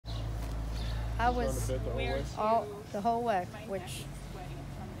I was the whole way, which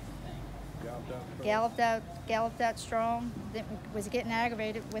galloped out strong. Was getting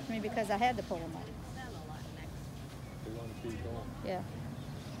aggravated with me because I had to pull him up. Yeah,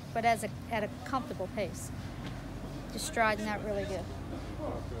 but at a comfortable pace. Just striding out really good.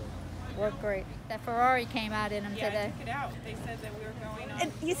 Worked great. That Ferrari came out in him today. I took it out. They said that we were going on.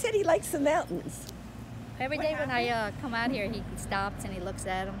 And you said he likes the mountains. Every day when I come out here, he stops and he looks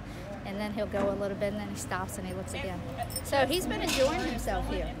at them, and then he'll go a little bit, and then he stops and he looks again. So he's been enjoying himself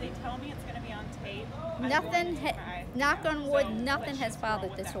here. If they tell me it's going to be on tape, Nothing, knock on wood, nothing has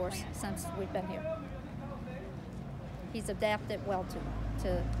bothered this horse since we've been here. He's adapted well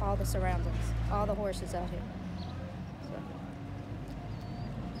to all the surroundings, all the horses out here.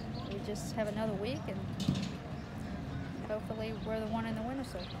 So we just have another week, and hopefully we're the one in the winner's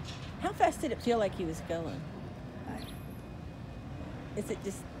circle. How fast did it feel like he was going? Is it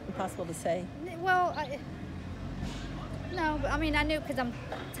just impossible to say? Well, no, I mean, I knew because I'm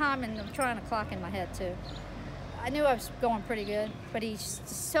timing, I'm trying to clock in my head too. I knew I was going pretty good, but he's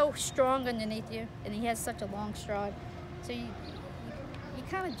so strong underneath you, and he has such a long stride. So you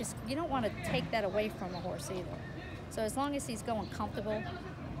kind of just, you don't want to take that away from a horse either. So as long as he's going comfortable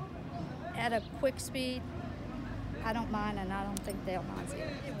at a quick speed, I don't mind, and I don't think Dale minds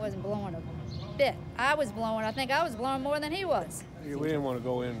either. It wasn't blowing a bit. I think I was blowing more than he was. Yeah, we didn't want to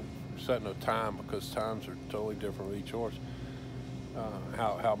go in setting a time because times are totally different with each horse.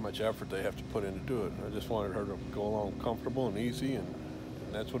 How much effort they have to put in to do it. I just wanted her to go along comfortable and easy, and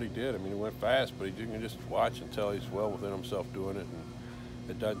that's what he did. I mean, he went fast, but you can just watch and tell he's well within himself doing it, and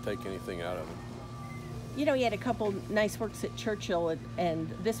it doesn't take anything out of him. You know, he had a couple nice works at Churchill, and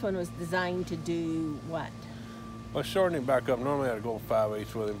this one was designed to do what? Well, shortening back up, normally I'd go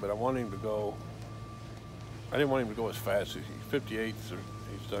 5/8 with him, but I didn't want him to go as fast. He's 58s,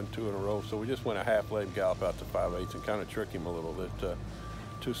 he's done 2 in a row, so we just went a half, let him gallop out to 5/8 and kind of trick him a little bit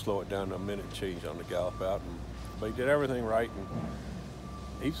to slow it down to a minute change on the gallop out. But he did everything right, and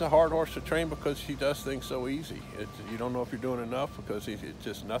he's a hard horse to train because he does things so easy. You don't know if you're doing enough because it's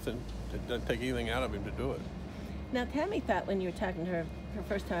just nothing. It doesn't take anything out of him to do it. Now, Tammy thought when you were talking to her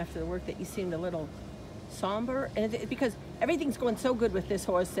first time after the work that you seemed a little somber, and because everything's going so good with this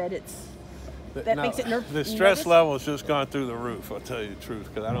horse that makes it nervous. The stress level has just gone through the roof. I'll tell you the truth,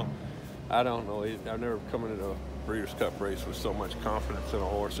 because I don't know. I've never come into a Breeders' Cup race with so much confidence in a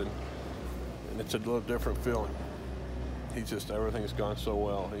horse, and it's a little different feeling. Everything's gone so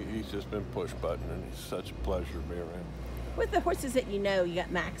well. He's just been push button, and he's such a pleasure to be around. With the horses that you know, you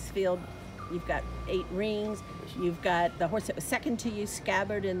got Maxfield, you've got 8 Rings, you've got the horse that was second to you,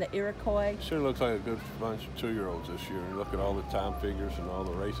 Scabbard, in the Iroquois. Sure looks like a good bunch of 2-year-olds this year. You look at all the time figures and all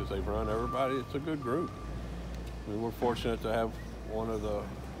the races they've run. Everybody, it's a good group. I mean, we're fortunate to have one of the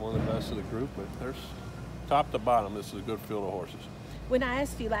best of the group, but there's top to bottom. This is a good field of horses. When I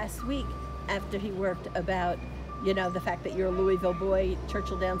asked you last week after he worked about, you know, the fact that you're a Louisville boy,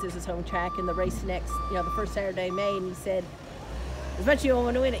 Churchill Downs is his home track, and the race next, you know, the first Saturday in May, and you said, as much as you don't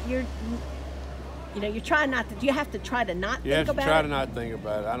want to win it, you're trying not to. Do you have to try to not think about it? You have to try to not think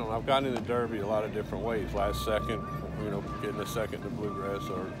about it. I don't know. I've gotten in the Derby a lot of different ways. Last second, getting a second in the Bluegrass,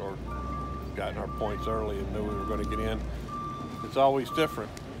 or gotten our points early and knew we were going to get in. It's always different.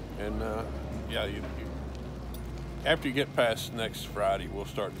 And after you get past next Friday, we'll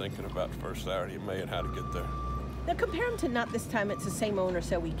start thinking about the first Saturday in May and how to get there. Now compare him to not this time. It's the same owner,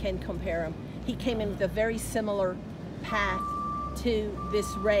 so we can compare him. He came in with a very similar path to this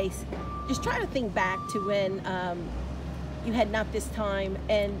race. Just try to think back to when you had Not This Time,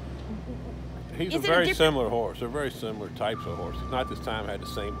 and he's a very similar horse. They're very similar types of horses. Not This Time had the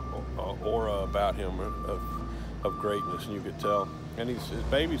same aura about him of greatness, and you could tell. And his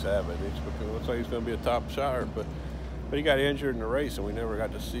babies have it. It looks like he's going to be a top shire, but he got injured in the race, and we never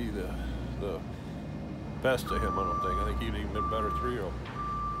got to see the best of him. I think he'd even been a better 3-year-old.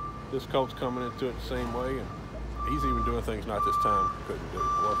 This colt's coming into it the same way, and he's even doing things Not This Time couldn't do,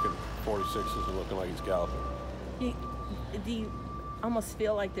 working 46s and looking like he's galloping. Do you almost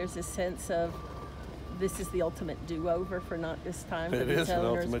feel like there's a sense of this is the ultimate do-over for Not This Time? It is an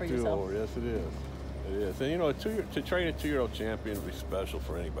ultimate do-over, yes it is. It is. And to train a 2-year-old champion would be special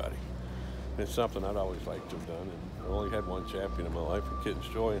for anybody. It's something I'd always liked to have done, and I only had one champion in my life, in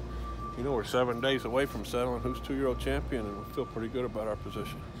Kitten's Joy. And, we're 7 days away from settling who's 2-year-old champion, and we feel pretty good about our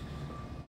position.